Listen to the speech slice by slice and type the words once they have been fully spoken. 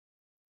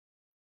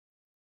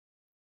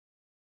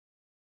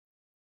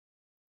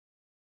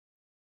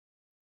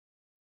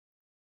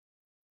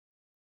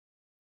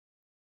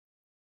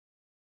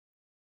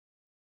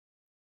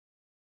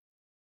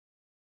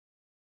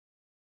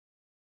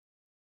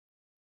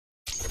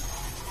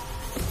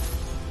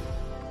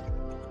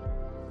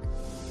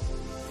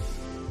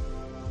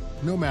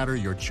No matter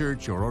your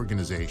church or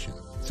organization,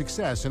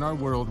 success in our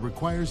world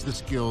requires the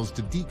skills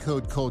to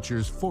decode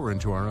cultures foreign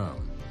to our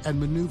own and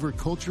maneuver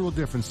cultural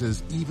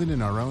differences even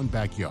in our own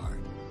backyard.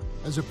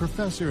 As a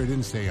professor at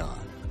INSEAD,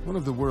 one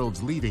of the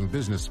world's leading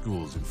business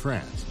schools in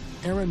France,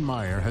 Erin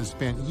Meyer has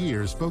spent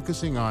years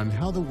focusing on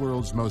how the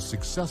world's most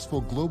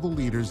successful global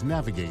leaders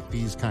navigate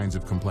these kinds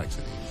of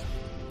complexities.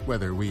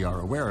 Whether we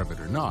are aware of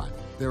it or not,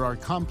 there are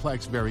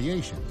complex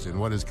variations in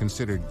what is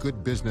considered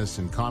good business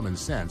and common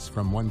sense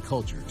from one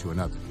culture to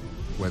another.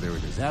 Whether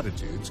it is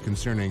attitudes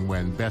concerning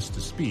when best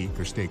to speak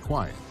or stay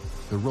quiet,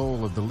 the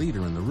role of the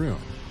leader in the room,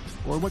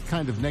 or what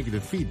kind of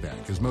negative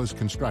feedback is most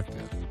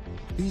constructive.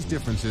 These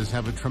differences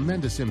have a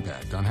tremendous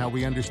impact on how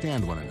we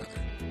understand one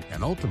another,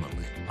 and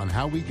ultimately on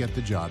how we get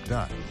the job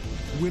done.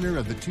 Winner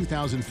of the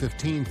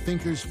 2015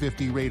 Thinkers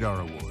 50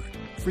 Radar Award,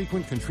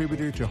 frequent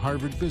contributor to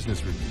Harvard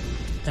Business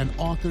Review, and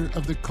author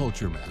of The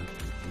Culture Map.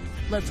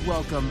 Let's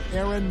welcome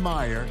Erin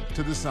Meyer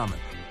to the summit.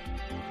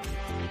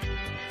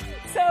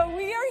 So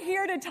we are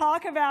here to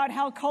talk about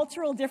how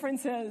cultural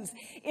differences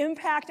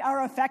impact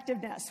our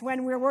effectiveness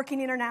when we're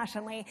working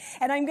internationally.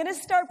 And I'm going to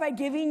start by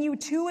giving you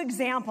two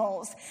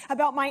examples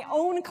about my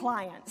own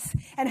clients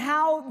and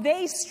how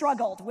they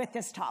struggled with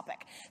this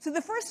topic. So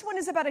the first one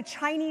is about a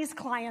Chinese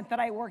client that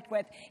I worked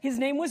with. His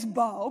name was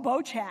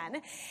Bo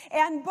Chen.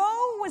 And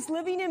Bo was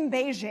living in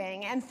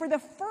Beijing. And for the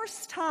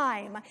first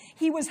time,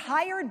 he was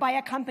hired by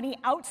a company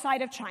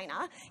outside of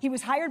China. He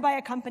was hired by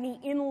a company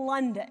in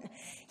London.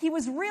 He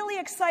was really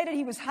excited.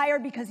 He was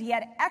hired because he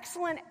had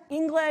excellent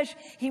English.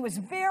 He was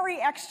very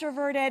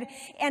extroverted.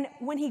 And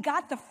when he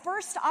got the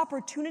first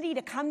opportunity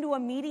to come to a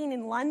meeting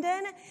in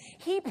London,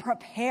 he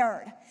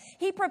prepared.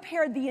 He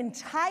prepared the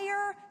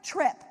entire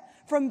trip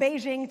from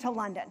Beijing to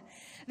London.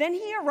 Then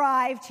he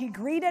arrived. He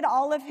greeted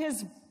all of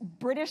his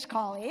British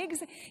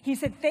colleagues. He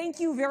said,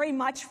 "Thank you very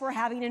much for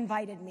having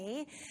invited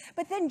me."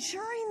 But then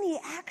during the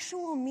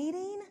actual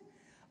meeting,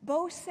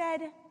 Bo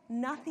said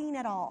nothing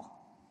at all.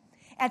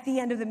 At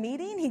the end of the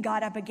meeting, he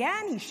got up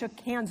again, he shook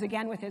hands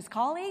again with his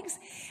colleagues,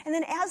 and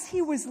then as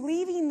he was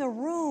leaving the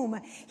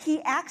room,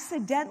 he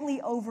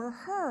accidentally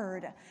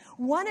overheard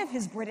one of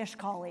his British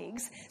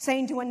colleagues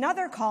saying to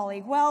another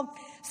colleague, "Well,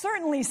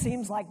 certainly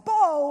seems like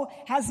Bo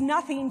has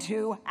nothing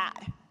to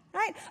add."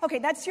 Right? Okay,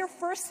 that's your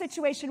first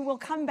situation. We'll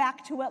come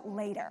back to it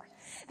later.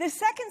 The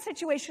second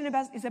situation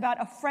is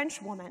about a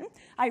French woman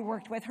I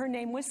worked with. Her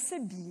name was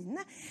Sabine.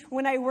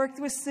 When I worked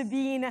with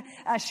Sabine,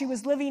 she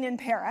was living in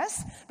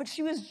Paris, but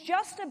she was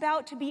just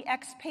about to be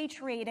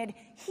expatriated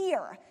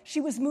here. She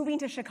was moving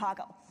to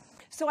Chicago.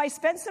 So I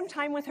spent some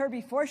time with her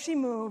before she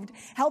moved,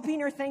 helping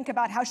her think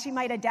about how she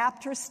might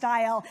adapt her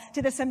style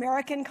to this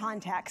American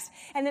context.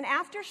 And then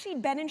after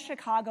she'd been in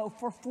Chicago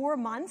for 4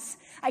 months,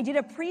 I did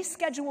a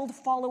pre-scheduled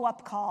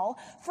follow-up call,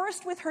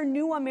 first with her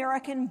new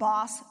American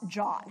boss,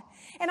 John.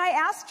 And I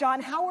asked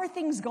John, "How are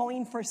things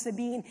going for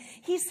Sabine?"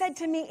 He said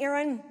to me,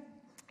 "Erin,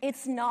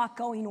 it's not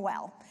going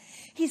well."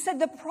 He said,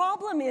 "The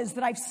problem is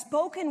that I've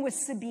spoken with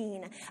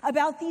Sabine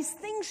about these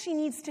things she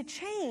needs to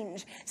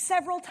change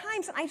several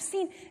times, and I've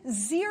seen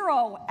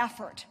zero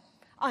effort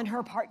on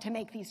her part to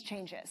make these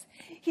changes."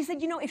 He said,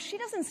 "If she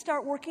doesn't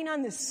start working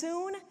on this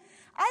soon,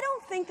 I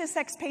don't think this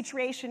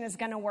expatriation is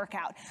going to work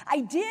out." I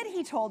did,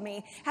 he told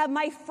me, have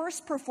my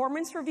first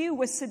performance review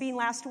with Sabine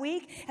last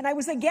week, and I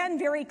was again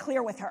very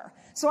clear with her.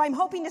 So I'm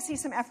hoping to see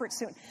some effort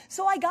soon.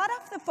 So I got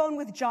off the phone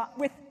with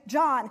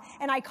John,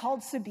 and I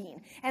called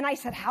Sabine. And I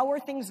said, "How are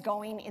things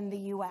going in the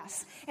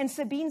U.S.?" And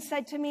Sabine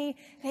said to me,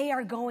 "They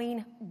are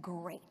going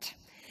great."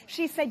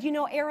 She said,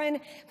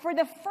 "Erin, for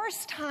the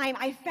first time,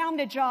 I found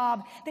a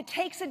job that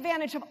takes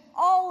advantage of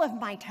all of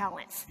my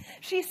talents."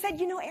 She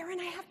said, "Erin,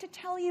 I have to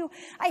tell you,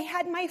 I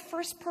had my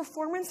first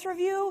performance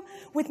review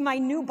with my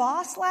new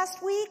boss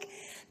last week.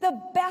 The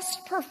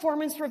best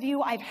performance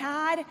review I've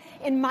had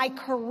in my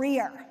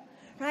career."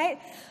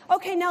 Right?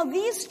 Okay, now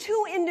these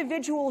two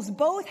individuals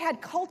both had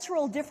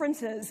cultural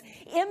differences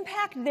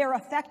impact their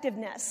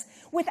effectiveness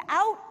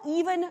without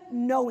even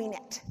knowing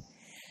it.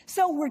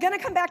 So we're going to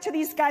come back to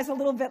these guys a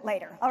little bit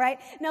later, all right?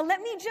 Now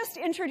let me just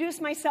introduce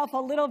myself a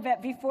little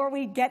bit before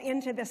we get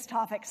into this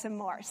topic some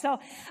more. So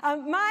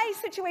my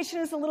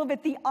situation is a little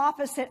bit the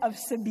opposite of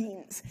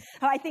Sabine's.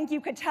 I think you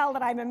could tell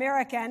that I'm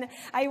American.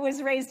 I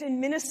was raised in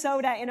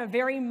Minnesota in a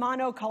very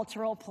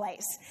monocultural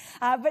place.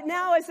 But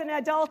now as an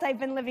adult, I've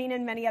been living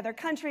in many other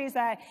countries,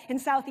 in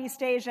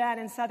Southeast Asia and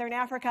in Southern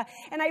Africa.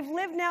 And I've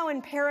lived now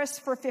in Paris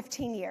for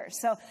 15 years.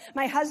 So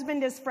my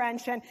husband is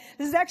French, and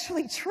this is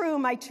actually true.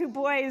 My two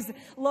boys,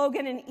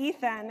 Logan and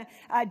Ethan,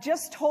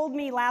 just told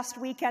me last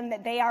weekend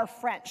that they are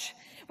French,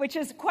 which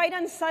is quite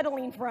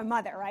unsettling for a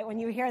mother, right, when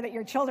you hear that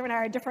your children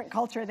are a different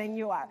culture than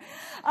you are.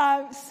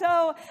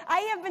 So I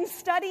have been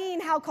studying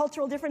how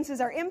cultural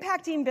differences are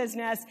impacting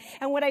business,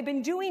 and what I've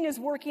been doing is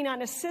working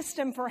on a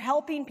system for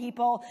helping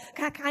people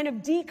kind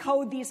of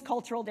decode these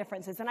cultural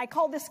differences, and I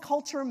call this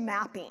culture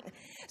mapping.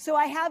 So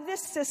I have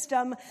this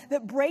system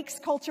that breaks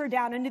culture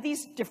down into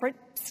these different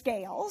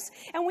scales,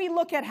 and we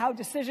look at how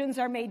decisions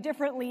are made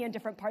differently in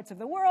different parts of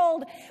the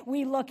world.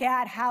 We look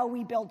at how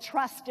we build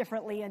trust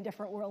differently in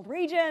different world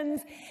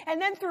regions.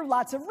 And then through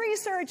lots of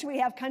research, we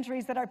have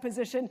countries that are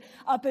positioned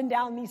up and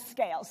down these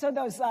scales. So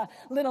those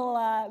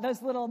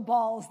little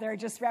balls there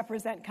just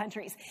represent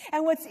countries.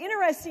 And what's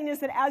interesting is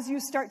that as you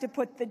start to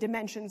put the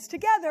dimensions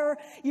together,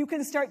 you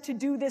can start to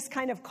do this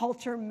kind of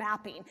culture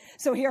mapping.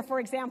 So here, for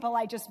example,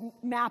 I just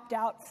mapped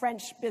out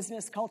French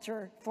business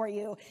culture for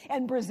you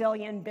and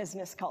Brazilian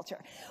business culture.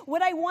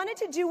 What I wanted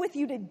to do with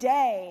you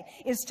today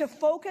is to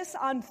focus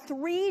on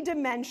 3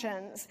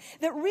 dimensions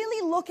that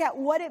really look at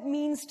what it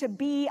means to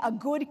be a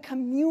good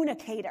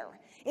communicator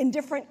in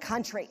different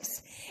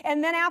countries.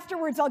 And then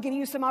afterwards, I'll give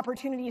you some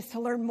opportunities to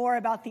learn more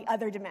about the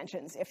other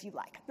dimensions, if you'd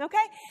like,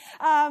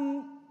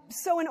 okay?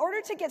 So in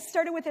order to get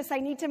started with this, I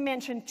need to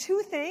mention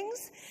 2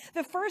 things.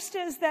 The first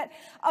is that,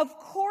 of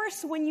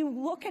course, when you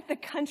look at the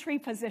country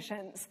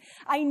positions,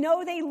 I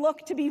know they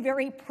look to be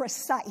very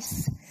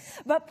precise.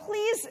 But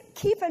please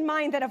keep in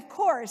mind that, of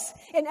course,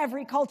 in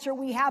every culture,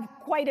 we have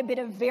quite a bit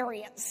of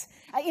variance,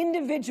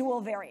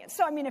 individual variance.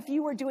 So, I mean, if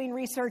you were doing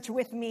research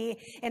with me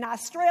in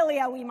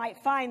Australia, we might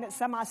find that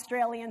some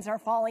Australians are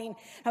falling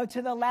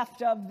to the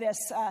left of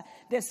this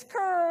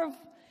curve.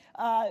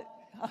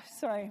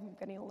 Sorry, I'm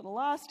getting a little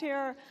lost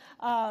here.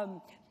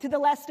 To the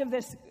left of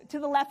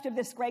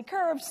this gray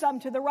curve,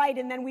 some to the right,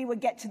 and then we would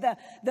get to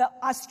the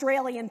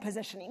Australian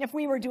positioning. If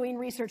we were doing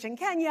research in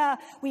Kenya,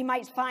 we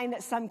might find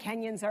that some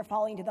Kenyans are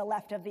falling to the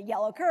left of the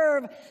yellow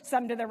curve,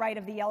 some to the right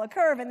of the yellow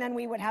curve, and then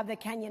we would have the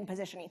Kenyan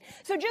positioning.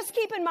 So just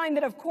keep in mind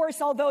that, of course,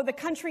 although the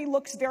country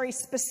looks very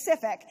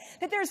specific,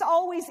 that there's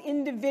always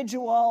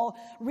individual,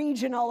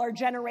 regional, or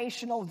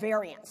generational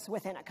variance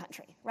within a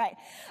country, right?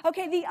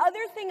 Okay, the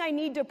other thing I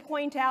need to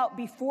point out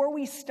before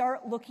we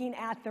start looking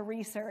at the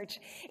research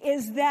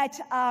is that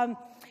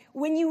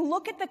when you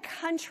look at the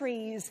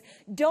countries,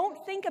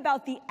 don't think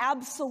about the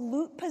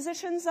absolute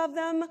positions of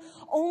them,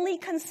 only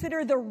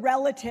consider the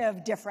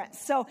relative difference.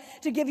 So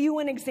to give you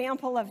an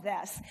example of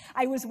this,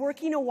 I was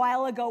working a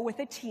while ago with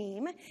a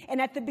team,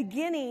 and at the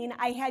beginning,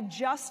 I had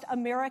just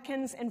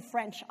Americans and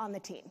French on the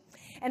team.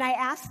 And I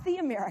asked the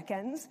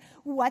Americans,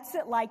 what's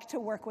it like to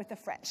work with the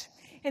French?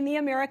 And the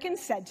Americans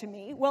said to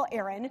me, well,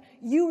 Erin,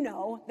 you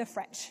know the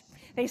French.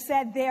 They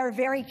said they're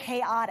very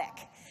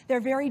chaotic. They're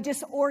very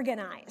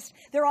disorganized.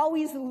 They're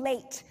always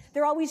late.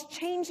 They're always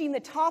changing the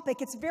topic.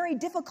 It's very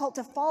difficult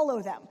to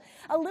follow them.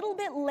 A little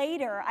bit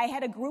later, I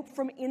had a group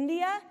from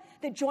India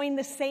that joined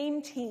the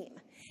same team.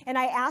 And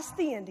I asked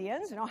the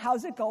Indians,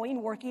 how's it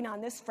going working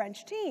on this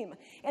French team?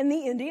 And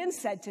the Indians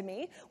said to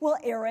me, well,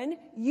 Erin,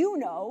 you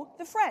know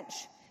the French.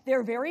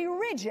 They're very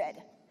rigid.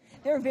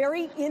 They're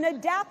very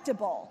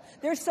inadaptable.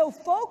 They're so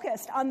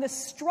focused on the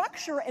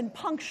structure and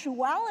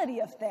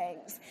punctuality of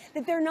things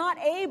that they're not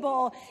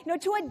able,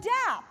 to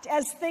adapt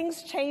as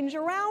things change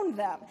around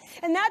them.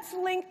 And that's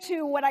linked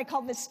to what I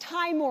call this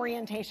time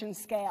orientation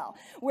scale,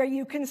 where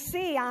you can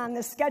see on the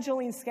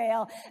scheduling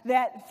scale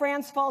that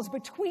France falls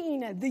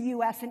between the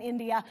US and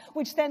India,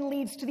 which then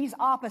leads to these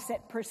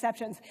opposite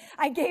perceptions.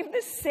 I gave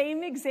the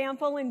same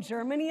example in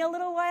Germany a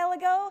little while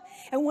ago,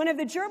 and one of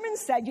the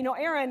Germans said,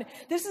 Erin,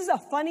 this is a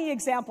funny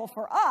example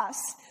for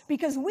us,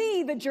 because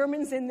we, the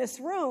Germans in this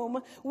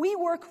room, we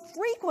work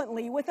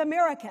frequently with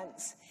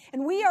Americans.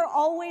 And we are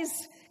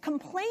always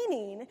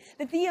complaining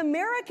that the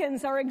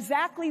Americans are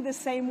exactly the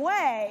same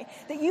way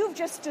that you've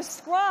just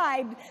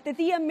described that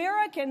the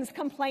Americans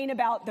complain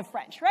about the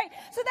French, right?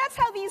 So that's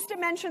how these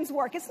dimensions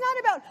work. It's not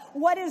about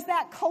what is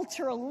that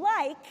culture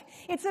like.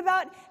 It's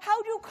about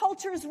how do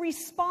cultures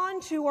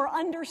respond to or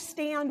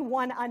understand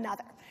one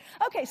another.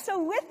 Okay,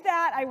 so with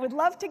that, I would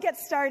love to get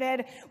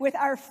started with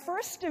our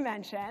first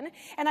dimension,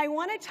 and I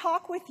want to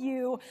talk with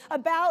you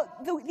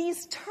about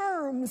these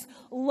terms,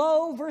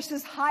 low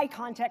versus high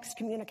context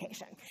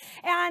communication.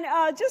 And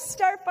just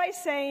start by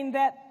saying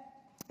that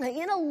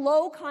in a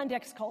low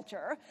context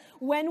culture,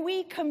 when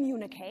we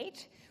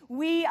communicate,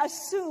 we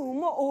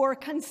assume or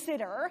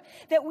consider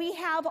that we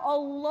have a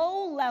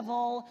low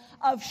level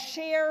of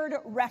shared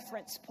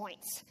reference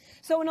points.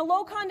 So in a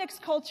low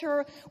context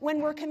culture,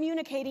 when we're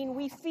communicating,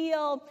 we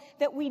feel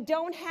that we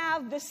don't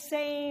have the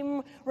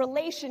same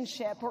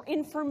relationship or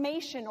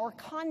information or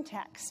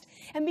context.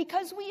 And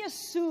because we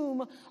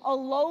assume a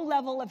low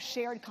level of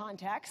shared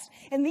context,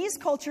 in these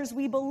cultures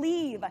we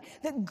believe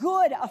that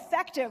good,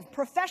 effective,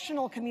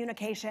 professional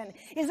communication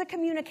is a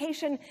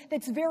communication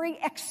that's very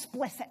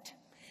explicit.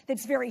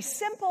 That's very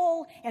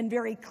simple and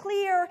very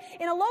clear.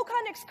 In a low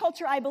context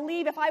culture, I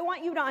believe if I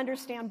want you to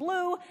understand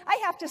blue,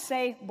 I have to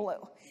say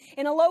blue.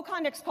 In a low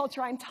context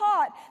culture, I'm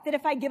taught that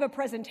if I give a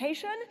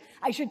presentation,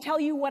 I should tell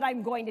you what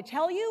I'm going to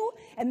tell you,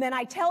 and then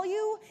I tell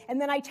you, and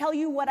then I tell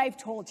you what I've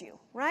told you,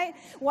 right?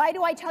 Why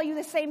do I tell you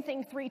the same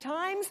thing 3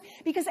 times?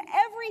 Because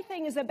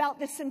everything is about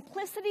the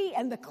simplicity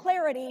and the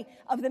clarity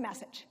of the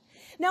message.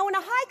 Now, in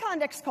a high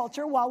context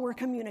culture, while we're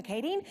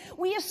communicating,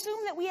 we assume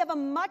that we have a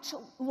much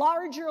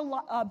larger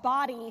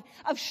body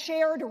of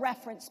shared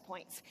reference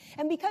points.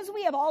 And because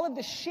we have all of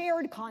the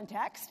shared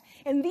context,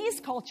 in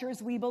these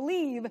cultures, we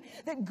believe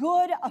that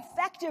good,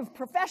 effective,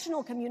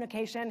 professional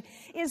communication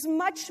is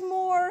much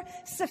more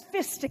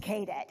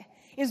sophisticated.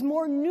 is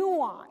more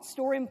nuanced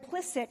or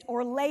implicit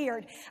or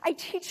layered. I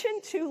teach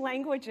in 2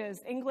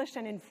 languages, English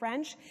and in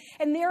French,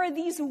 and there are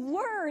these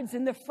words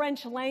in the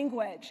French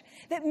language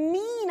that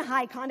mean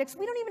high context.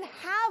 We don't even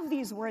have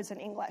these words in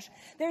English.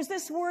 There's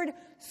this word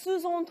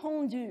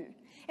sous-entendu.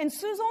 And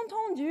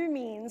sous-entendu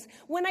means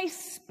when I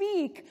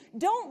speak,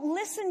 don't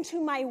listen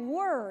to my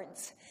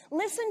words.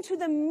 Listen to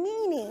the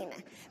meaning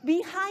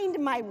behind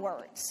my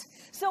words.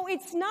 So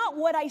it's not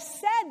what I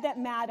said that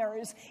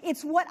matters,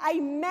 it's what I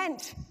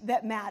meant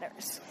that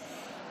matters.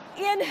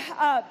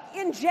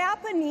 In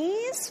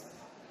Japanese,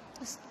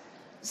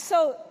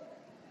 so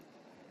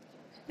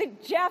the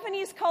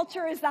Japanese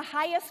culture is the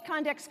highest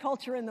context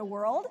culture in the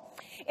world.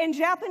 In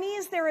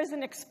Japanese, there is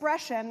an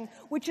expression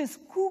which is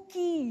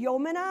kuki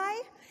yomenai,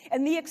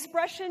 and the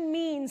expression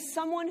means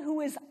someone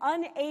who is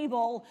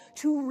unable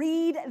to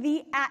read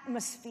the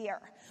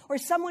atmosphere, or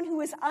someone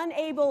who is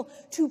unable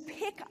to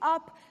pick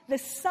up the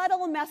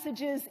subtle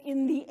messages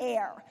in the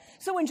air.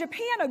 So in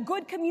Japan, a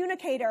good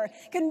communicator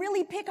can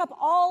really pick up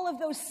all of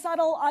those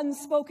subtle,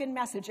 unspoken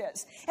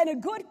messages. And a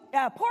good,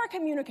 poor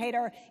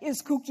communicator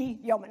is kuki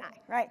yomenai,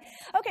 right?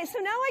 Okay, so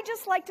now I'd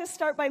just like to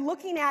start by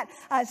looking at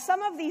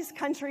some of these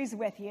countries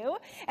with you.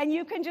 And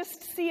you can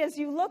just see as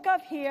you look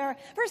up here,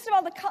 first of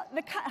all,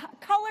 the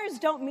colors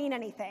don't mean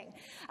anything.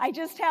 I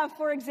just have,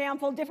 for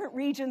example, different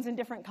regions and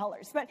different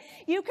colors. But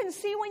you can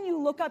see when you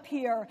look up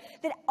here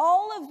that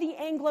all of the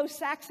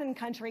Anglo-Saxon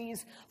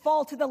countries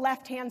fall to the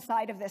left-hand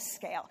side of this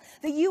scale.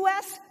 The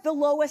U.S., the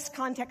lowest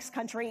context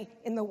country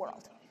in the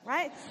world,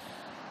 right?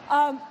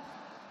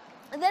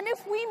 Then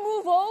if we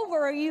move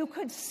over, you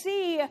could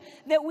see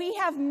that we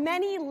have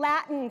many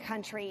Latin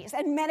countries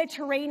and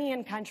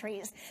Mediterranean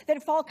countries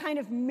that fall kind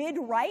of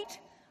mid-right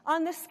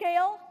on the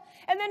scale.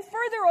 And then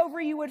further over,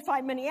 you would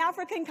find many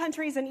African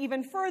countries and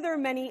even further,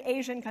 many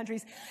Asian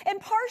countries. And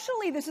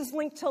partially, this is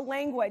linked to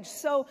language.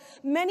 So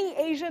many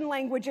Asian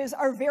languages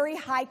are very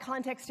high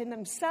context in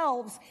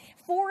themselves.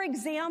 For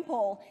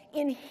example,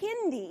 in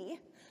Hindi,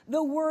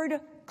 the word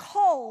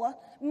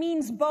kal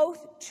means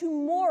both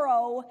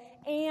tomorrow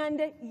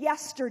and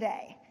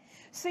yesterday.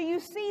 So you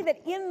see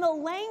that in the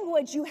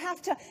language, you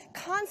have to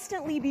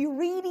constantly be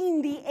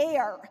reading the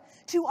air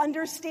to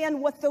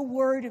understand what the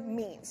word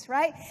means,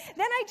 right?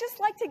 Then I'd just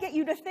like to get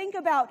you to think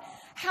about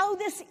how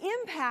this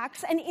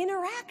impacts an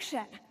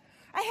interaction.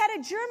 I had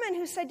a German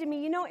who said to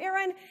me, you know,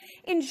 Erin,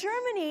 in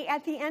Germany,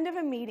 at the end of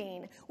a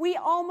meeting, we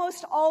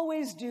almost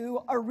always do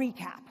a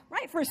recap,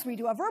 right? First, we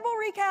do a verbal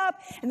recap,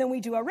 and then we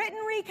do a written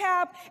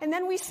recap, and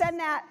then we send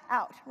that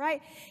out,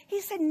 right? He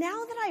said,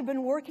 now that I've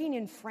been working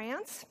in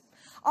France,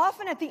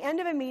 often at the end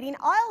of a meeting,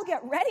 I'll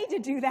get ready to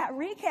do that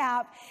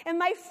recap, and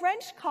my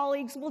French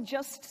colleagues will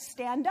just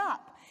stand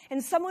up,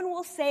 and someone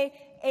will say,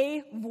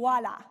 et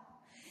voilà.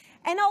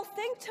 And I'll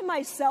think to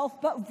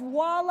myself, but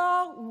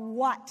voila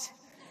what?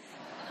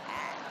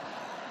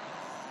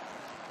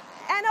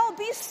 And I'll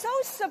be so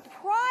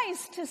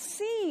surprised to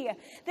see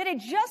that it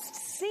just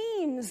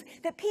seems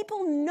that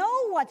people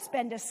know what's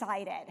been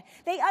decided.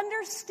 They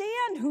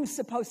understand who's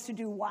supposed to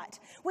do what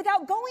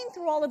without going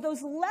through all of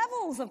those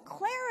levels of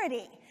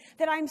clarity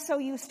that I'm so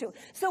used to.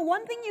 So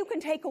one thing you can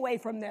take away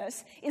from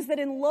this is that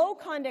in low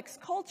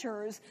context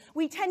cultures,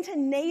 we tend to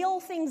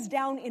nail things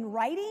down in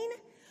writing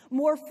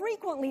more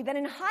frequently than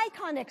in high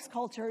context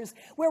cultures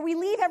where we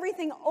leave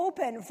everything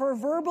open for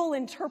verbal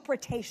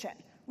interpretation.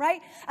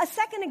 Right? A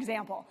second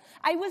example,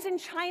 I was in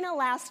China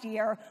last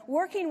year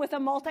working with a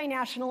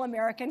multinational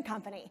American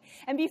company.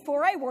 And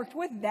before I worked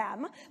with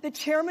them, the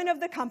chairman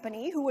of the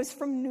company, who was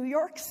from New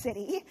York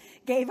City,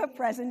 gave a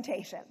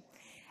presentation.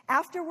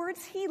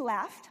 Afterwards, he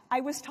left.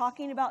 I was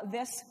talking about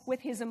this with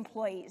his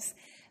employees.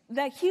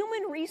 The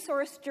human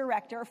resource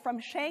director from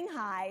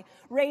Shanghai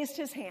raised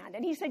his hand,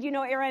 and he said, you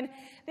know, Erin,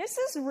 this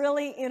is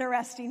really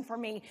interesting for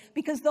me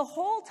because the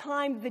whole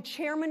time the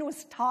chairman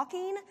was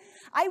talking,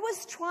 I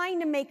was trying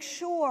to make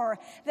sure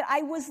that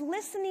I was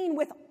listening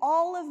with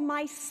all of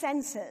my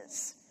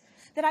senses,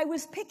 that I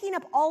was picking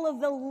up all of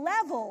the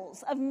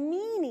levels of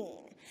meaning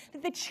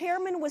that the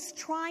chairman was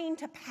trying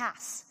to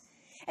pass.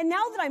 And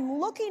now that I'm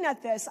looking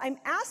at this, I'm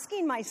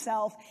asking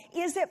myself,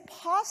 is it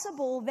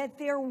possible that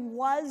there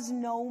was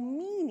no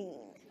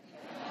meaning?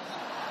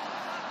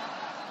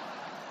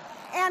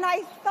 And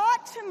I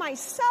thought to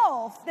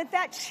myself that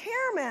that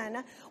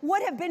chairman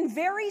would have been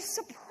very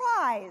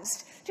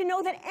surprised to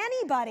know that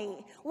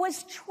anybody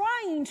was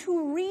trying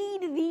to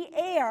read the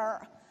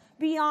air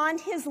beyond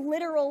his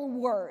literal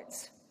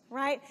words,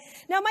 right?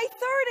 Now, my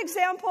third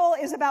example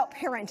is about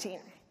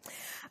parenting.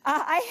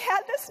 I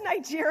had this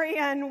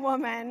Nigerian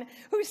woman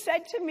who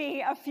said to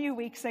me a few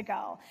weeks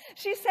ago,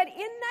 she said,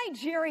 in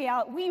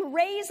Nigeria, we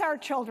raise our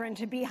children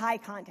to be high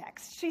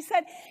context. She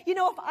said, you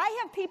know, if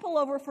I have people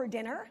over for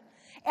dinner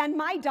and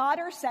my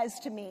daughter says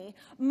to me,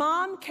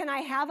 Mom, can I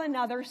have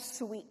another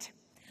sweet?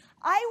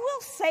 I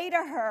will say to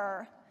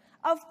her,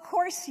 of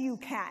course you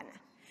can.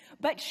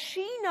 But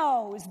she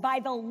knows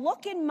by the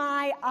look in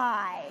my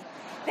eye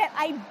that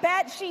I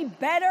bet she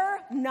better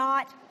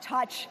not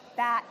touch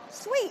that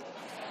sweet.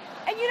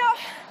 And you know,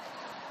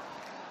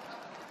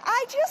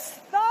 I just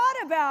thought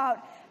about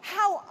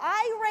how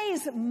I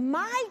raise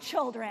my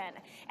children.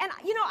 And,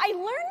 you know, I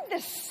learned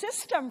this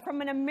system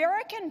from an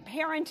American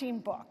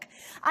parenting book.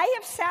 I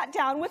have sat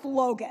down with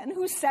Logan,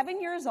 who's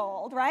 7 years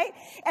old, right?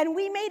 And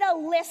we made a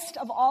list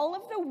of all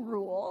of the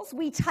rules.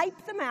 We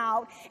typed them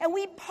out, and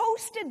we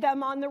posted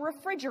them on the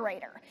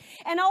refrigerator.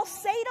 And I'll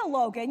say to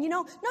Logan, you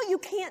know, no, you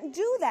can't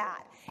do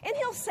that. And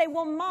he'll say,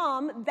 well,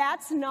 Mom,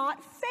 that's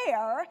not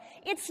fair.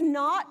 It's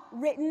not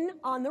written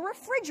on the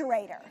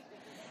refrigerator.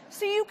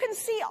 So you can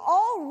see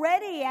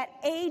already at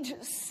age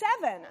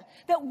 7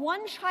 that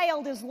one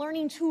child is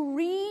learning to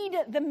read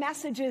the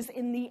messages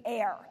in the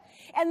air.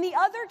 And the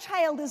other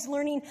child is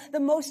learning the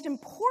most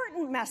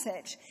important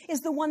message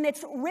is the one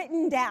that's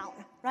written down,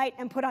 right,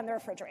 and put on the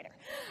refrigerator.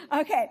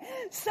 Okay,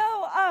 so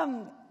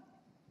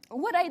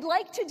what I'd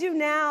like to do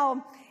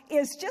now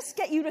is just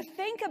get you to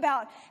think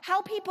about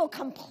how people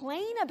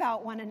complain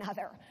about one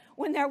another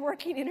when they're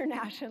working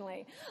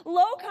internationally.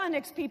 Low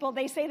context people,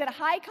 they say that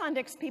high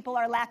context people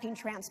are lacking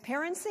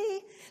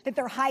transparency, that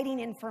they're hiding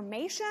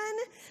information,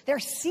 they're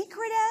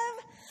secretive.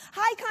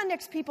 High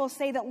context people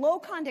say that low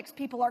context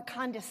people are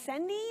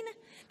condescending.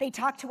 They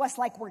talk to us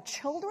like we're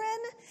children.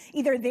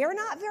 Either they're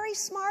not very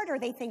smart or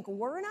they think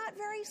we're not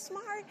very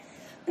smart.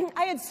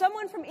 I had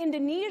someone from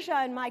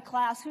Indonesia in my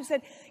class who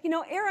said, you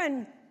know,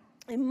 Erin,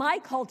 in my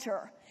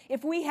culture,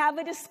 if we have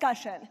a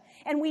discussion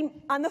and we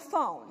on the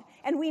phone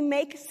and we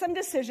make some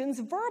decisions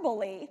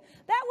verbally,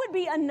 that would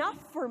be enough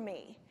for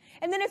me.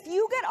 And then if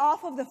you get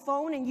off of the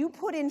phone and you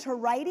put into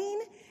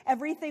writing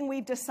everything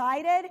we've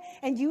decided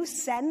and you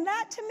send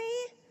that to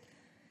me,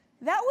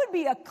 that would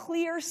be a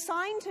clear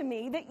sign to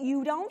me that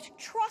you don't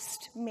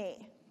trust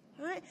me.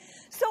 Right?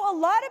 So a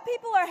lot of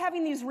people are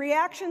having these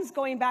reactions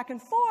going back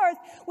and forth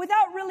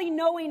without really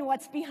knowing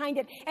what's behind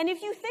it. And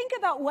if you think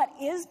about what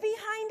is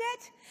behind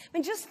it, I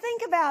mean, just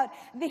think about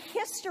the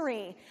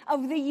history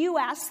of the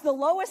U.S., the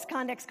lowest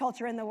context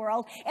culture in the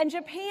world, and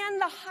Japan,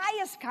 the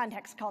highest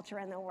context culture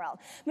in the world.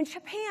 I mean,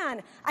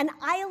 Japan, an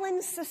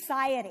island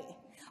society,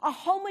 a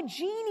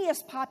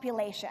homogeneous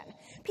population,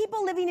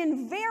 people living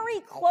in very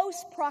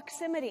close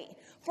proximity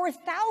for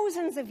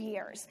thousands of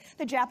years.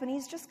 The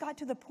Japanese just got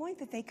to the point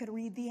that they could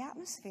read the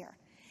atmosphere.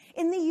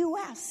 In the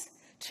U.S.,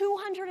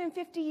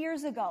 250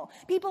 years ago,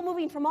 people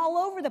moving from all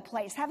over the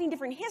place, having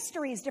different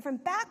histories,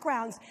 different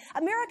backgrounds.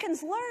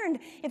 Americans learned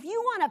if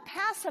you want to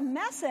pass a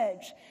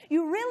message,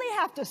 you really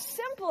have to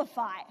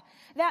simplify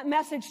that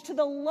message to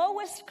the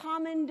lowest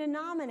common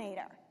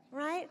denominator,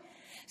 right?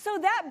 So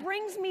that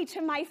brings me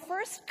to my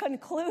first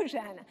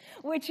conclusion,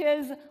 which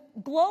is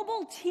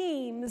global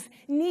teams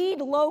need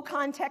low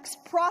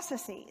context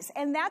processes.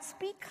 And that's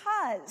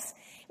because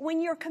when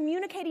you're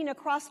communicating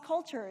across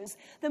cultures,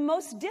 the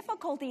most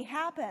difficulty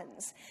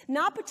happens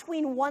not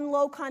between one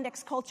low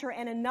context culture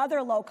and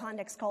another low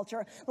context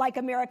culture, like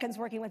Americans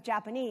working with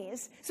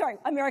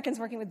Americans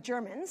working with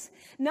Germans,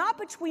 not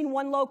between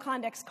one low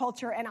context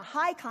culture and a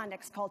high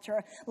context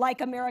culture, like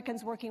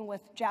Americans working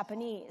with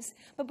Japanese,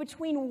 but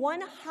between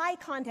one high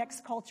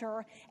context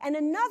culture and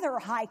another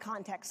high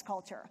context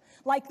culture,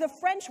 like the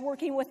French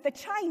working with the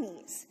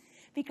Chinese,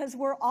 because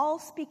we're all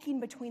speaking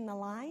between the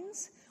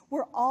lines,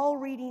 we're all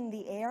reading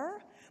the air,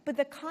 but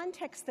the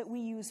context that we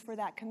use for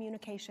that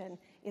communication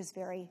is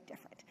very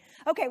different.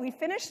 Okay, we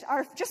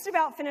just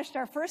about finished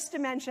our first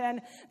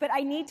dimension, but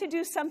I need to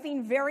do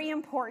something very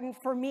important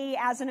for me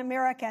as an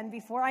American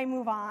before I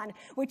move on,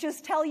 which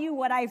is tell you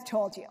what I've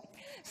told you.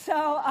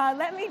 So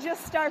let me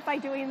just start by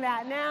doing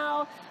that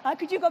now.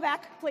 Could you go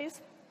back,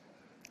 please?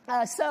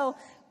 So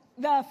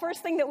the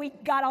first thing that we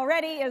got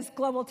already is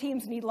global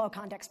teams need low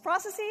context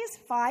processes.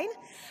 Fine.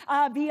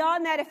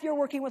 Beyond that, if you're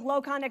working with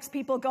low context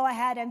people, go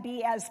ahead and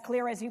be as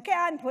clear as you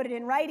can. Put it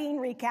in writing.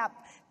 Recap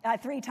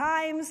 3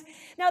 times.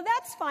 Now,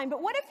 that's fine.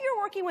 But what if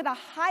you're working with a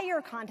higher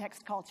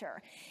context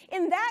culture?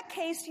 In that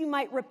case, you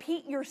might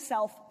repeat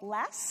yourself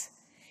less.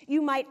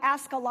 You might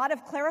ask a lot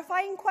of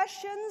clarifying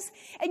questions,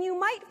 and you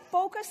might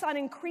focus on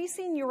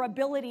increasing your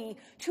ability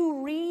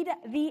to read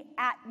the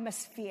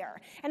atmosphere.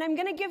 And I'm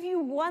going to give you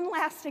one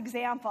last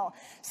example.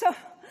 So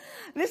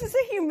this is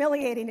a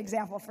humiliating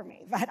example for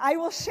me, but I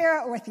will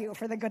share it with you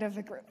for the good of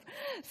the group.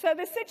 So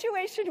the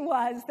situation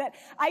was that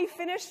I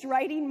finished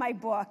writing my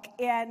book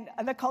in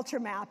the culture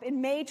map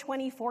in May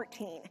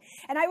 2014,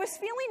 and I was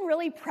feeling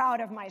really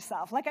proud of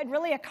myself, like I'd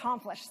really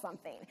accomplished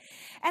something.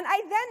 And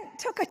I then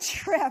took a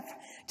trip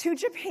to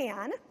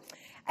Japan,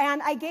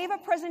 and I gave a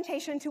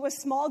presentation to a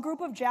small group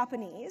of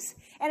Japanese,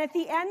 and at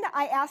the end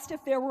I asked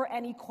if there were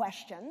any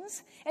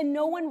questions, and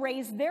no one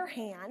raised their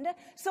hand,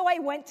 so I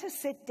went to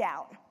sit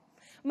down.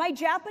 My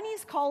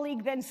Japanese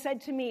colleague then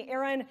said to me,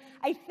 Erin,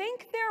 I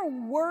think there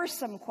were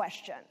some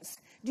questions.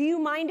 Do you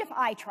mind if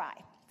I try?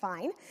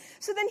 Fine.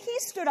 So then he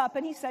stood up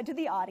and he said to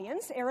the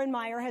audience, Erin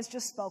Meyer has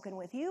just spoken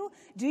with you.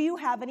 Do you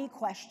have any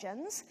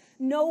questions?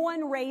 No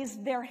one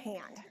raised their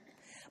hand.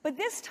 But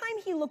this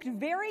time he looked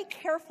very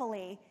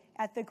carefully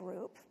at the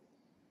group.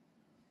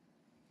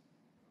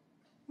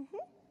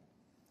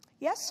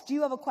 Yes, do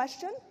you have a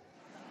question?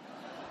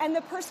 And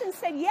the person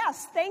said,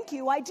 yes, thank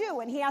you, I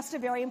do. And he asked a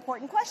very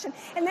important question.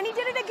 And then he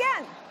did it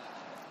again.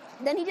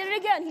 Then he did it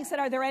again. He said,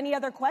 are there any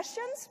other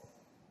questions?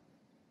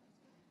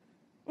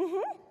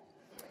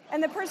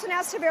 And the person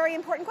asked a very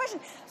important question.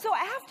 So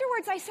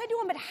afterwards, I said to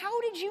him, but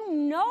how did you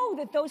know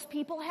that those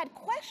people had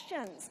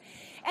questions?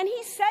 And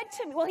he said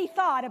to me, well, he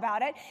thought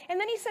about it. And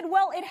then he said,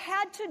 well, it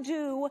had to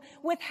do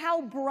with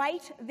how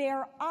bright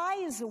their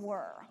eyes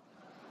were.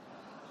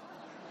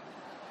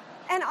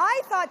 And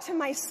I thought to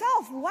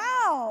myself,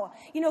 wow,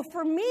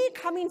 for me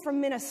coming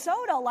from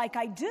Minnesota like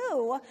I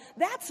do,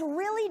 that's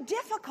really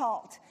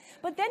difficult.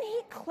 But then he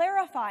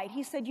clarified.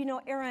 He said,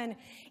 Erin,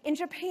 in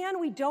Japan,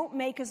 we don't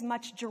make as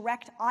much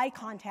direct eye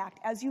contact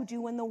as you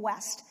do in the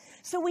West.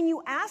 So when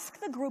you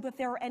ask the group if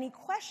there are any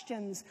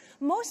questions,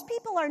 most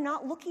people are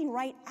not looking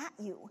right at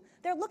you.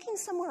 They're looking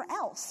somewhere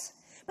else.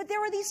 But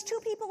there were these two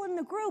people in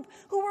the group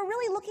who were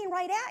really looking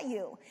right at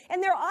you.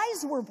 And their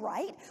eyes were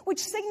bright, which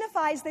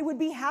signifies they would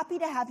be happy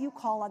to have you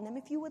call on them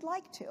if you would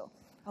like to.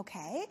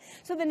 Okay,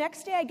 so the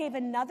next day I gave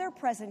another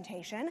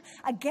presentation.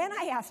 Again,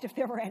 I asked if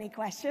there were any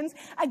questions.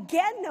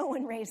 Again, no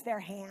one raised their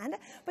hand.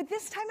 But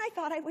this time I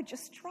thought I would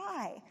just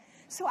try.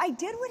 So I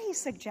did what he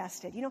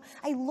suggested.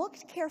 I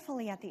looked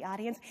carefully at the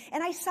audience,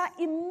 and I saw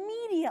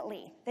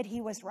immediately that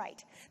he was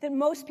right, that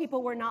most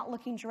people were not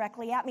looking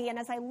directly at me. And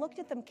as I looked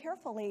at them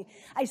carefully,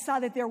 I saw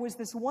that there was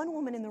this one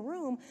woman in the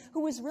room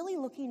who was really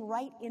looking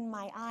right in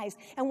my eyes.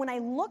 And when I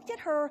looked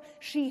at her,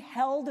 she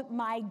held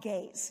my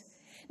gaze.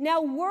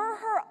 Now, were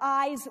her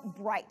eyes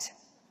bright?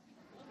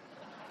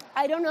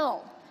 I don't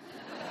know.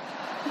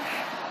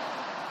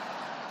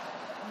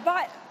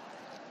 But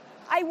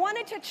I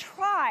wanted to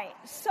try,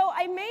 so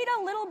I made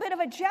a little bit of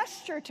a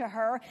gesture to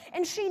her,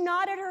 and she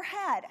nodded her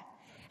head.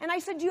 And I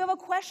said, do you have a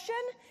question?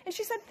 And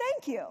she said,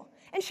 thank you.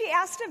 And she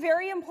asked a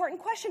very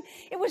important question.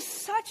 It was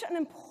such an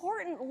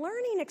important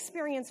learning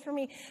experience for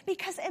me,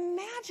 because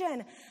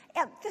imagine,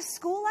 at the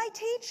school I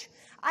teach,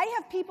 I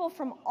have people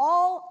from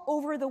all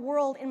over the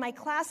world in my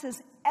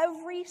classes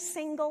every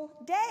single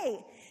day.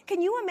 Can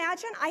you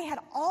imagine? I had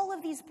all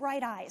of these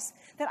bright eyes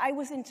that I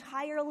was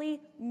entirely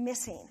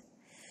missing.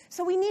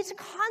 So we need to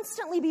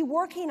constantly be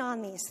working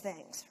on these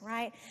things,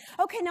 right?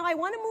 Okay, now I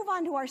want to move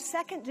on to our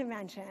second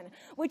dimension,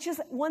 which is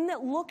one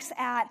that looks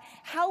at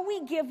how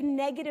we give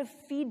negative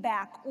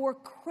feedback or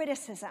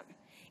criticism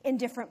in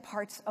different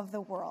parts of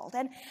the world.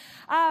 And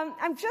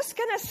I'm just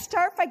going to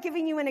start by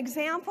giving you an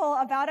example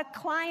about a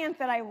client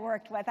that I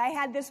worked with. I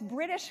had this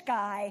British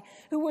guy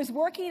who was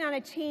working on a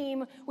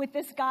team with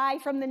this guy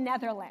from the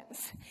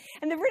Netherlands.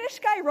 And the British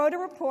guy wrote a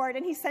report,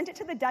 and he sent it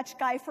to the Dutch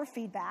guy for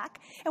feedback.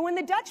 And when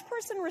the Dutch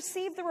person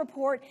received the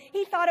report,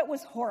 he thought it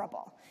was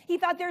horrible. He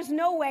thought there's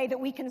no way that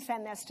we can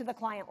send this to the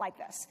client like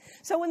this.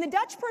 So when the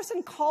Dutch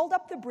person called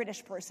up the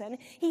British person,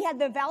 he had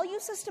the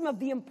value system of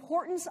the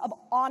importance of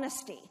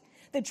honesty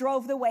that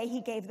drove the way he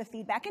gave the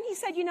feedback. And he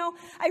said,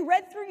 I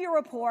read through your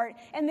report,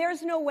 and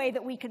there's no way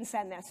that we can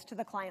send this to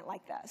the client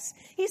like this.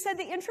 He said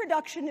the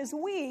introduction is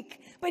weak,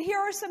 but here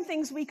are some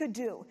things we could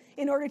do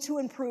in order to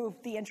improve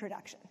the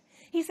introduction.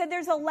 He said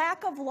there's a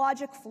lack of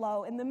logic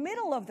flow in the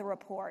middle of the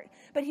report,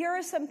 but here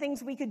are some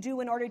things we could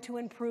do in order to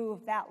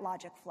improve that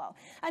logic flow.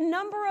 A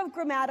number of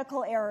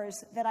grammatical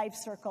errors that I've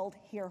circled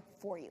here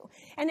for you.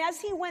 And as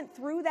he went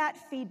through that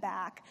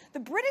feedback, the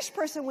British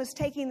person was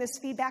taking this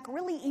feedback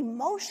really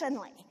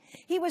emotionally.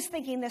 He was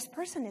thinking, this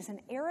person is an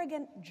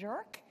arrogant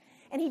jerk,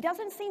 and he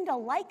doesn't seem to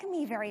like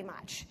me very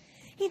much.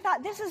 He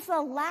thought, this is the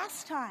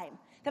last time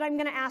that I'm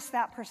going to ask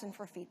that person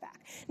for feedback.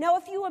 Now,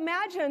 if you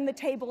imagine the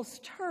tables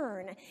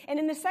turn, and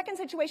in the second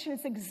situation,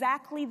 it's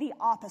exactly the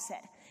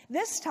opposite.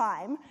 This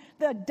time,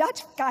 the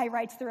Dutch guy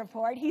writes the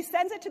report. He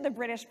sends it to the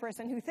British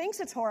person who thinks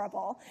it's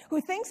horrible,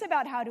 who thinks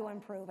about how to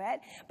improve it.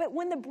 But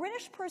when the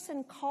British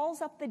person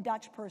calls up the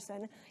Dutch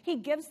person, he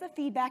gives the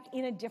feedback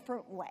in a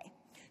different way.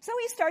 So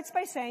he starts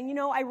by saying,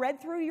 I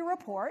read through your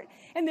report,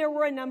 and there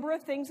were a number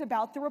of things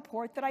about the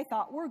report that I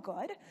thought were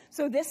good.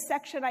 So this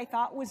section I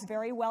thought was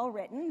very well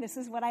written. This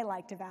is what I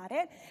liked about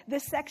it.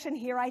 This section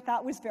here I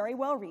thought was very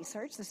well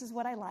researched. This is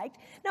what I liked.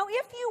 Now,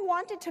 if you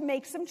wanted to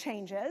make some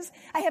changes,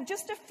 I have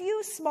just a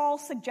few small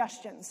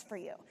suggestions for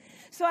you.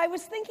 So I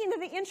was thinking that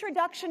the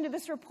introduction to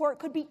this report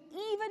could be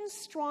even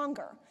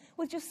stronger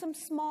with just some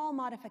small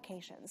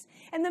modifications.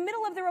 And the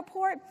middle of the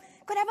report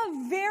could have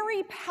a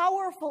very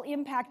powerful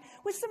impact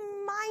with some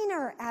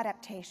minor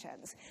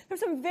adaptations. There's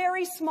some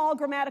very small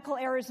grammatical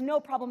errors, no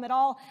problem at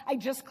all. I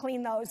just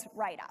cleaned those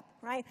right up,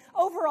 right?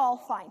 Overall,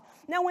 fine.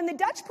 Now, when the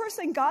Dutch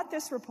person got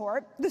this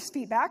report, this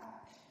feedback,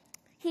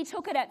 he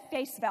took it at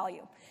face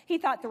value. He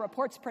thought the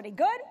report's pretty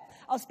good.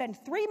 I'll spend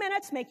 3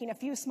 minutes making a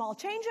few small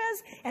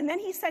changes, and then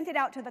he sent it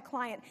out to the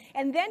client.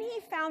 And then he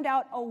found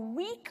out a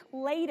week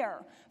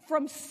later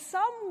from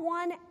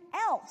someone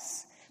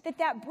else that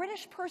that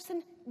British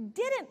person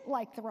didn't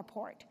like the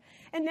report.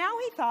 And now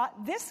he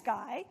thought, this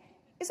guy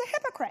is a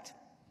hypocrite,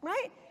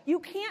 right? You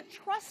can't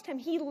trust him.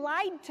 He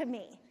lied to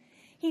me.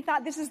 He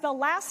thought, this is the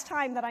last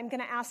time that I'm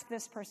going to ask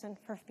this person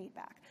for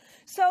feedback.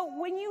 So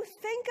when you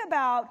think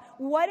about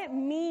what it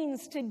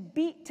means to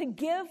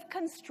give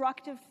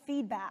constructive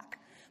feedback,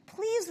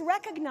 please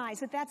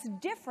recognize that that's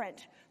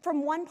different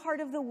from one part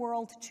of the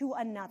world to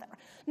another.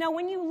 Now,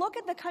 when you look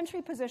at the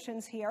country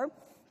positions here,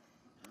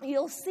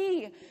 you'll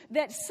see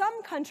that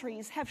some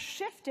countries have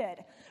shifted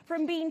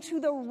from being to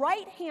the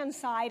right-hand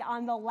side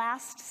on the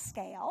last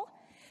scale,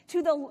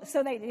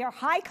 so they are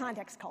high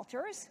context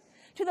cultures,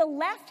 to the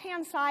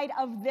left-hand side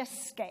of this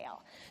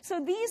scale. So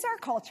these are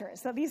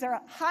cultures. So these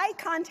are high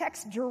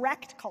context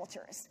direct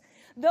cultures.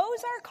 Those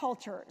are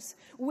cultures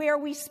where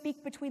we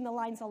speak between the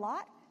lines a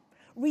lot.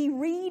 We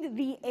read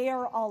the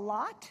air a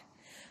lot.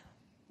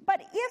 But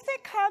if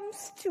it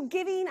comes to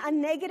giving a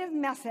negative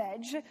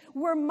message,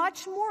 we're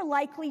much more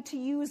likely to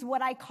use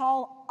what I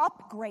call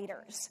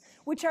upgraders,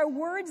 which are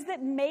words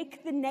that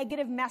make the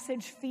negative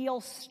message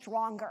feel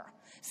stronger,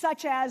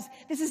 such as,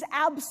 this is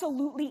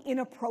absolutely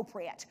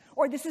inappropriate,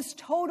 or this is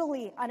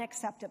totally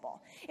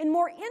unacceptable. In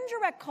more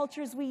indirect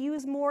cultures, we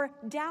use more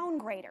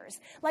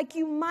downgraders, like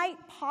you might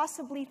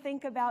possibly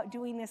think about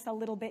doing this a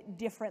little bit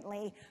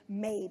differently,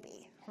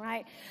 maybe,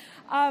 right?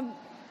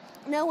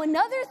 Now,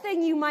 another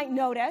thing you might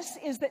notice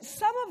is that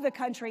some of the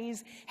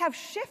countries have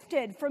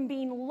shifted from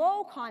being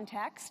low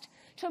context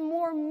to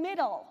more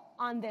middle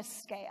on this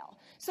scale.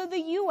 So the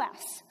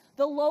US,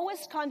 the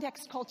lowest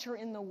context culture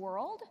in the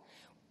world,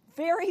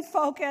 very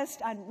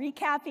focused on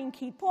recapping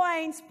key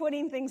points,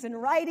 putting things in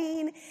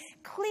writing,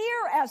 clear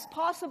as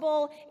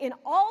possible in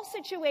all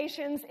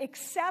situations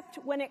except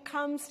when it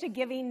comes to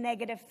giving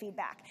negative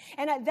feedback.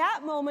 And at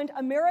that moment,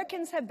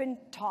 Americans have been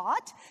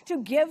taught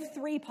to give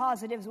 3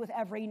 positives with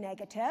every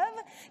negative,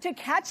 to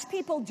catch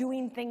people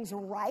doing things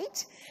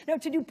right,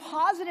 to do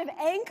positive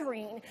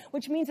anchoring,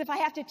 which means if I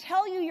have to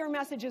tell you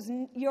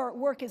your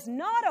work is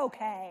not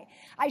okay,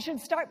 I should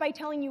start by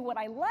telling you what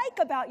I like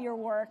about your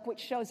work,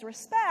 which shows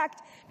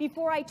respect,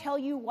 before I tell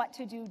you what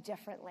to do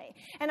differently.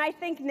 And I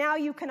think now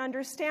you can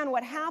understand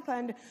what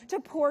happened to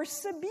poor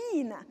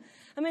Sabine.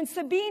 I mean,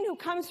 Sabine, who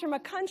comes from a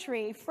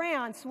country,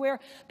 France, where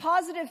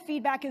positive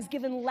feedback is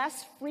given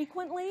less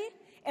frequently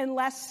and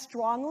less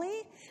strongly.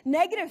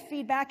 Negative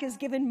feedback is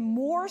given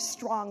more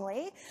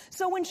strongly.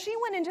 So when she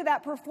went into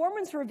that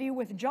performance review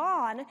with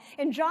John,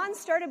 and John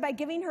started by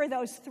giving her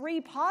those 3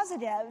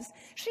 positives,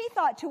 she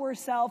thought to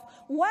herself,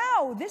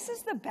 wow, this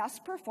is the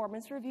best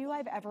performance review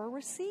I've ever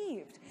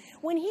received.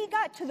 When he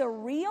got to the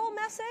real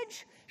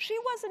message, she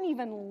wasn't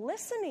even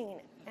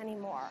listening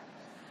anymore.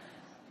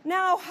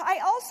 Now, I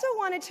also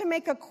wanted to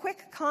make a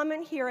quick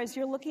comment here as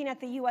you're looking at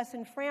the US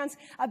and France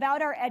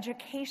about our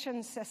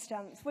education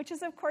systems, which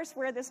is, of course,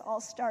 where this all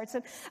starts.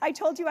 And I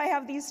told you I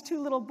have these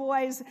 2 little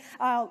boys,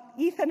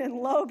 Ethan and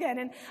Logan,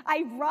 and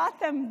I brought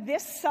them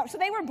this summer. So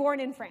they were born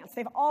in France.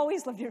 They've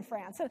always lived in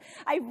France. And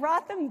I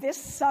brought them this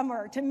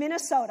summer to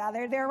Minnesota.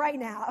 They're there right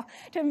now,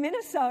 to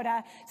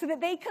Minnesota, so that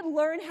they could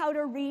learn how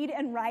to read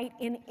and write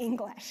in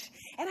English.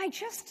 And I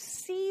just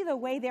see the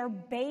way they're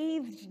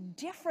bathed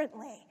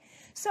differently.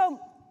 So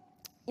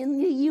in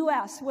the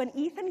US, when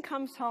Ethan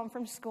comes home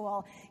from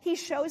school, he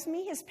shows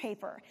me his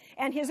paper,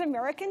 and his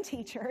American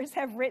teachers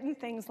have written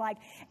things like,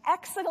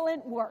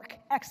 excellent work,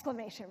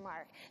 exclamation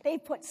mark. They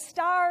put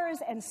stars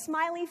and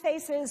smiley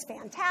faces,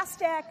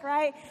 fantastic,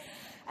 right?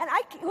 And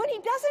when he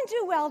doesn't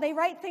do well, they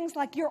write things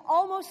like, you're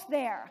almost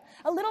there.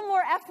 A little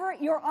more effort,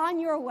 you're on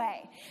your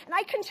way. And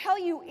I can tell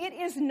you, it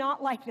is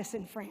not like this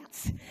in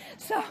France.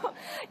 So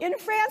in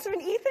France,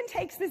 when Ethan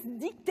takes this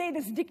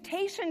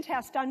dictation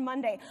test on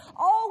Monday,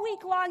 all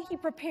week long he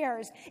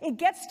prepares. It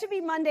gets to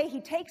be Monday, he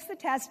takes the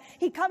test,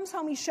 he comes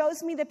home, he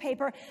shows me the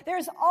paper.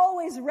 There's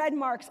always red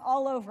marks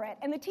all over it.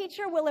 And the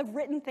teacher will have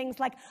written things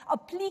like,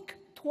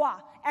 applique-toi,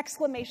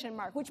 exclamation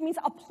mark, which means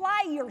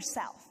apply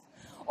yourself.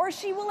 Or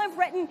she will have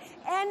written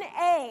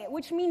NA,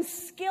 which means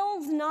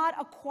skills not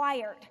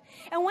acquired.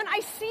 And when I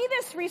see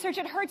this research,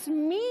 it hurts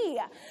me.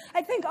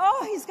 I think,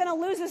 oh, he's going to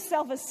lose his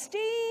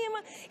self-esteem.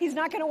 He's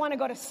not going to want to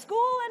go to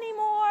school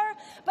anymore.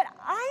 But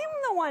I'm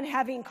the one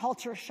having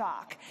culture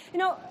shock.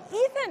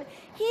 Ethan,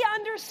 he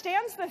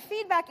understands the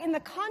feedback in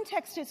the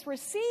context it's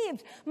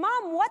received.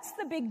 Mom, what's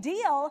the big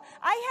deal?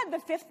 I had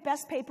the 5th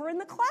best paper in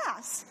the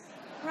class,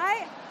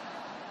 right?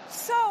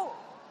 So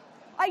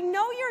I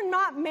know you're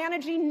not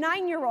managing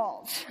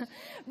 9-year-olds,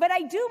 but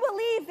I do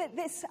believe that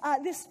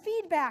this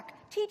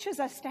feedback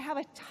teaches us to have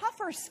a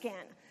tougher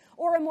skin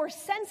or a more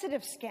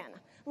sensitive skin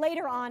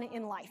later on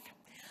in life.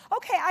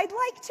 Okay,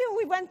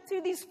 we went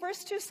through these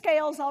first 2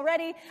 scales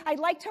already. I'd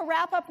like to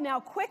wrap up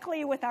now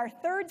quickly with our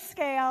 3rd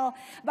scale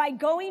by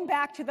going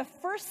back to the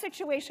first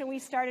situation we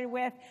started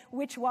with,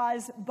 which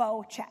was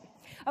Bo Chen.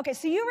 Okay,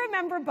 so you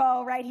remember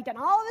Bo, right? He'd done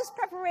all of this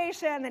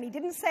preparation, and he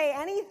didn't say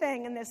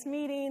anything in this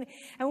meeting.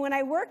 And when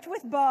I worked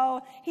with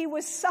Bo, he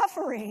was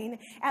suffering,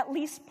 at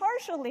least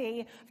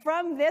partially,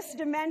 from this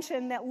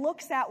dimension that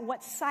looks at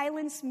what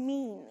silence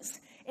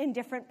means in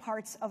different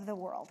parts of the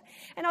world.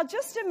 And I'll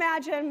just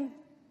imagine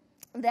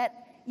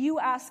that you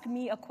ask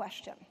me a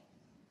question.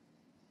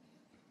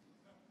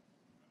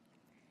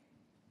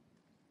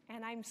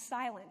 And I'm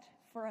silent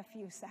for a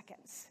few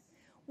seconds.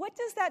 What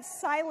does that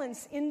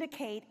silence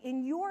indicate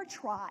in your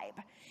tribe?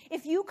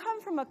 If you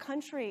come from a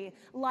country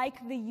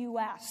like the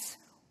US,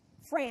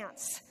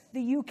 France,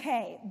 the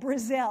UK,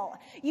 Brazil.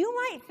 You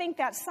might think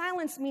that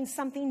silence means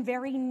something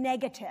very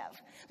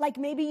negative. Like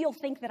maybe you'll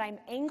think that I'm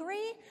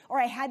angry,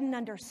 or I hadn't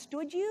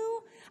understood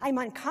you, I'm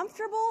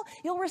uncomfortable.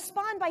 You'll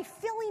respond by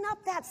filling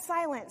up that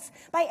silence,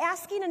 by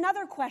asking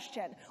another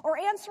question, or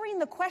answering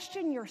the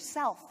question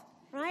yourself,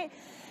 right?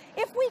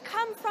 If we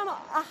come from a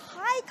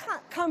high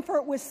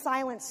comfort with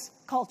silence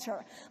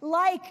culture,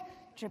 like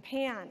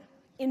Japan,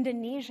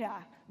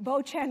 Indonesia,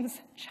 Bochen's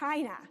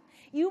China,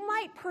 you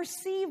might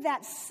perceive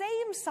that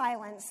same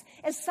silence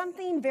as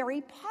something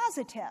very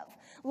positive,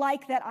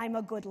 like that I'm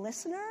a good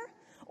listener,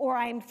 or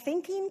I'm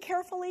thinking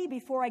carefully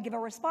before I give a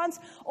response,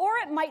 or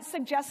it might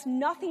suggest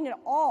nothing at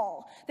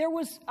all.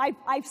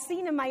 I've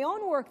seen in my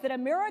own work that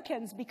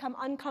Americans become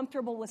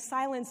uncomfortable with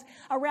silence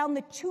around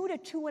the 2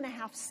 to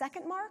 2.5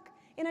 second mark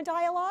in a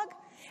dialogue.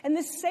 And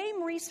this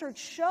same research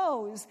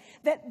shows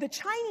that the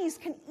Chinese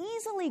can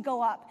easily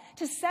go up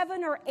to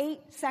 7 or 8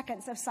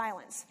 seconds of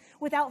silence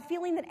without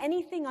feeling that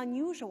anything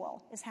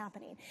unusual is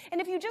happening.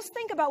 And if you just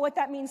think about what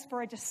that means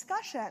for a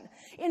discussion,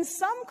 in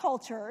some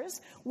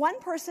cultures, one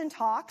person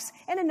talks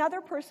and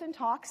another person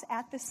talks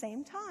at the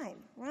same time,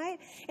 right?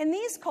 In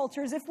these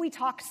cultures, if we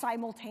talk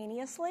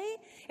simultaneously,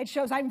 it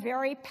shows I'm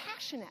very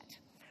passionate.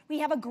 We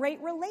have a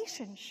great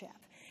relationship.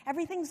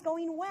 Everything's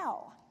going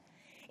well.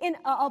 In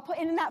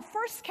that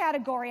first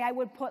category, I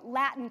would put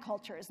Latin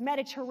cultures,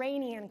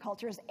 Mediterranean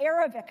cultures,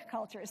 Arabic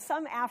cultures,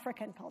 some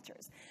African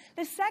cultures.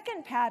 The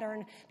second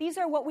pattern, these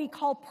are what we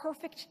call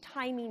perfect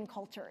timing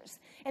cultures.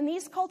 In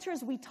these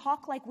cultures, we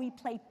talk like we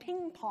play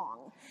ping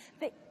pong.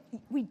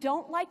 We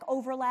don't like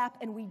overlap,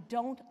 and we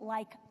don't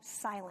like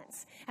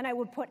silence. And I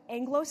would put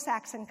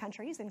Anglo-Saxon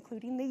countries,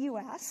 including the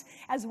US,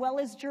 as well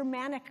as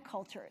Germanic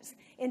cultures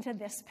into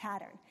this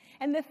pattern.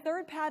 And the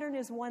third pattern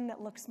is one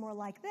that looks more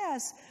like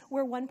this,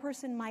 where one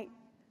person might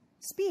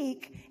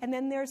speak, and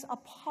then there's a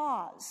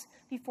pause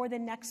before the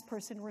next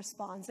person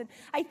responds. And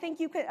I think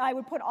I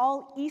would put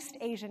all East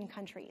Asian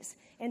countries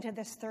into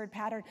this third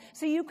pattern.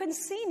 So you can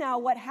see now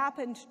what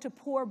happened to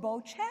poor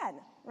Bo Chen,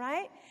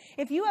 right?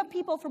 If you have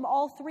people from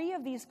all three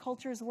of these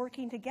cultures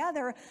working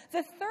together,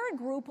 the third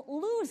group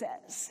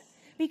loses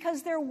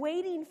because they're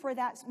waiting for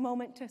that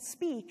moment to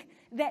speak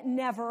that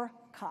never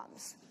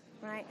comes,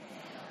 right?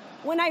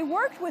 When I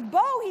worked with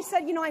Bo, he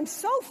said, I'm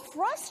so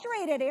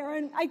frustrated,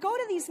 Erin. I go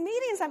to these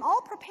meetings, I'm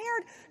all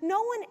prepared.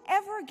 No one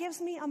ever gives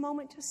me a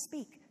moment to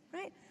speak,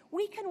 right?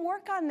 We can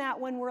work on that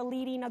when we're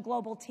leading a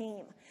global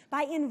team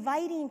by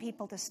inviting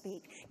people to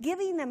speak,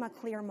 giving them a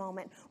clear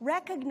moment,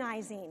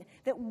 recognizing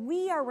that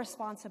we are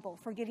responsible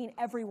for giving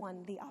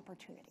everyone the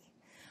opportunity.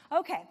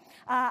 Okay,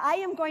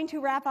 I am going to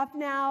wrap up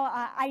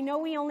now. I know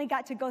we only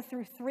got to go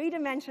through 3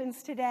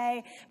 dimensions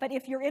today, but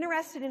if you're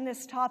interested in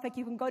this topic,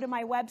 you can go to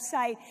my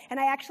website,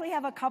 and I actually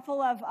have a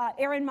couple of,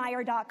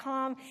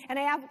 erinmeyer.com, and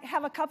I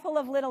have a couple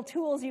of little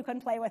tools you can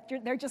play with.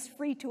 They're just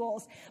free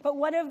tools, but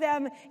one of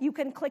them, you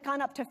can click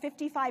on up to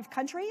 55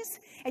 countries,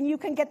 and you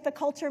can get the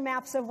culture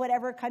maps of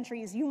whatever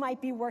countries you might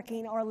be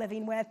working or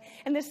living with.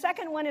 And the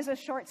second one is a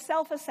short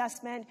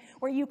self-assessment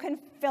where you can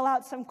fill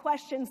out some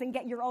questions and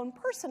get your own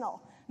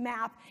personal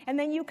map, and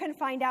then you can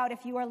find out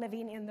if you are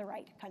living in the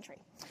right country.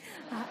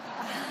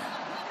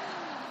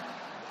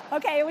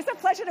 Okay, it was a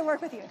pleasure to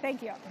work with you.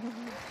 Thank you.